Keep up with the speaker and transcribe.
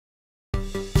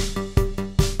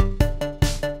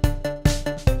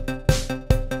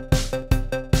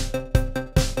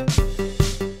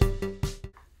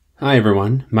Hi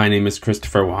everyone, my name is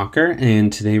Christopher Walker,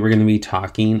 and today we're going to be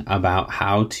talking about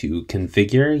how to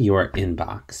configure your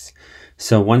inbox.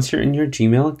 So once you're in your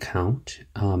Gmail account,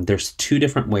 there's two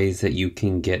different ways that you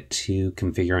can get to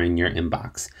configuring your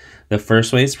inbox. The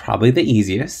first way is probably the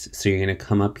easiest. So you're going to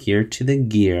come up here to the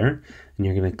gear and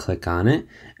you're going to click on it,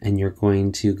 and you're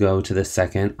going to go to the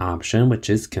second option, which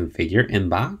is configure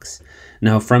inbox.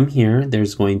 Now from here,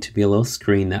 there's going to be a little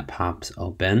screen that pops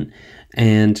open,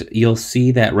 and you'll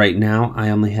see that right now I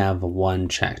only have one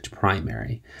checked,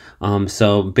 primary.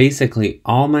 So basically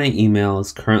all my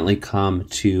emails currently come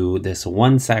to this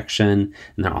one section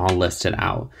and they're all listed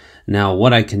out. Now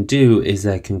what I can do is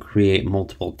I can create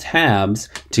multiple tabs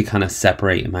to kind of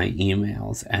separate my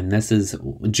emails, and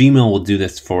Gmail will do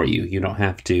this for you. You don't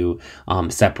have to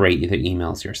separate the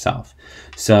emails yourself.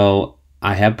 So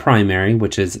I have primary,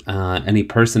 which is any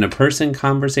person-to-person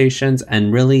conversations,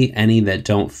 and really any that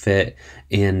don't fit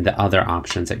in the other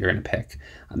options that you're going to pick.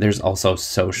 There's also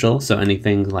social, so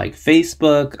anything like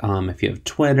Facebook, if you have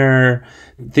Twitter,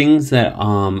 things that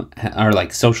are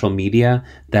like social media,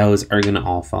 those are going to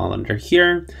all fall under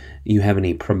here. You have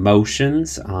any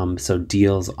promotions, so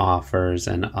deals, offers,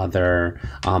 and other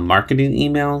marketing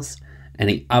emails,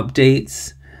 any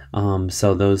updates.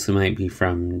 So those might be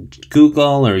from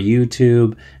Google or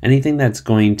YouTube, anything that's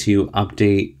going to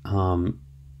update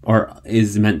or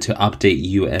is meant to update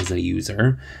you as a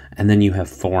user. And then you have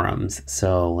forums,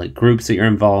 so like groups that you're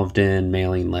involved in,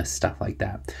 mailing lists, stuff like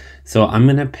that. So I'm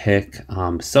going to pick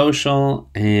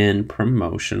social and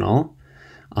promotional.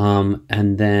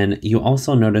 And then you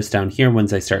also notice down here,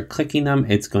 once I start clicking them,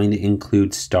 it's going to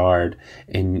include starred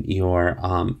in your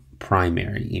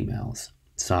primary emails.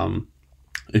 So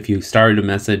if you started a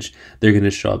message, they're going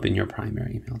to show up in your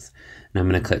primary emails. And I'm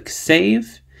going to click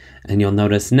save. And you'll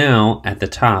notice now at the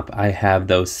top, I have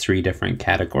those three different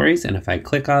categories. And if I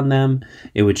click on them,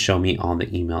 it would show me all the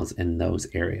emails in those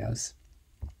areas.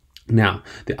 Now,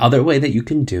 the other way that you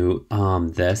can do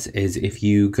this is if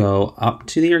you go up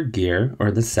to your gear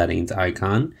or the settings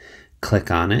icon, click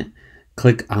on it,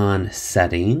 click on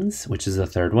settings, which is the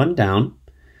third one down.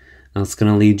 Now it's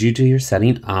going to lead you to your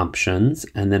setting options,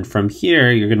 and then from here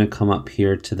you're going to come up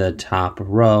here to the top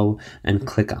row and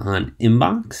click on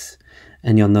inbox,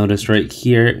 and you'll notice right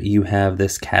here you have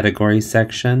this category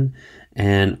section,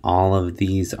 and all of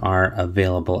these are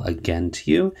available again to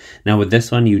you. Now with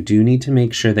this one, you do need to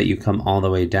make sure that you come all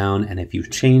the way down, and if you've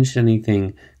changed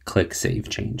anything, click save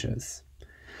changes.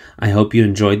 I hope you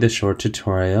enjoyed the short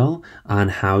tutorial on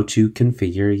how to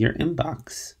configure your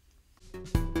inbox.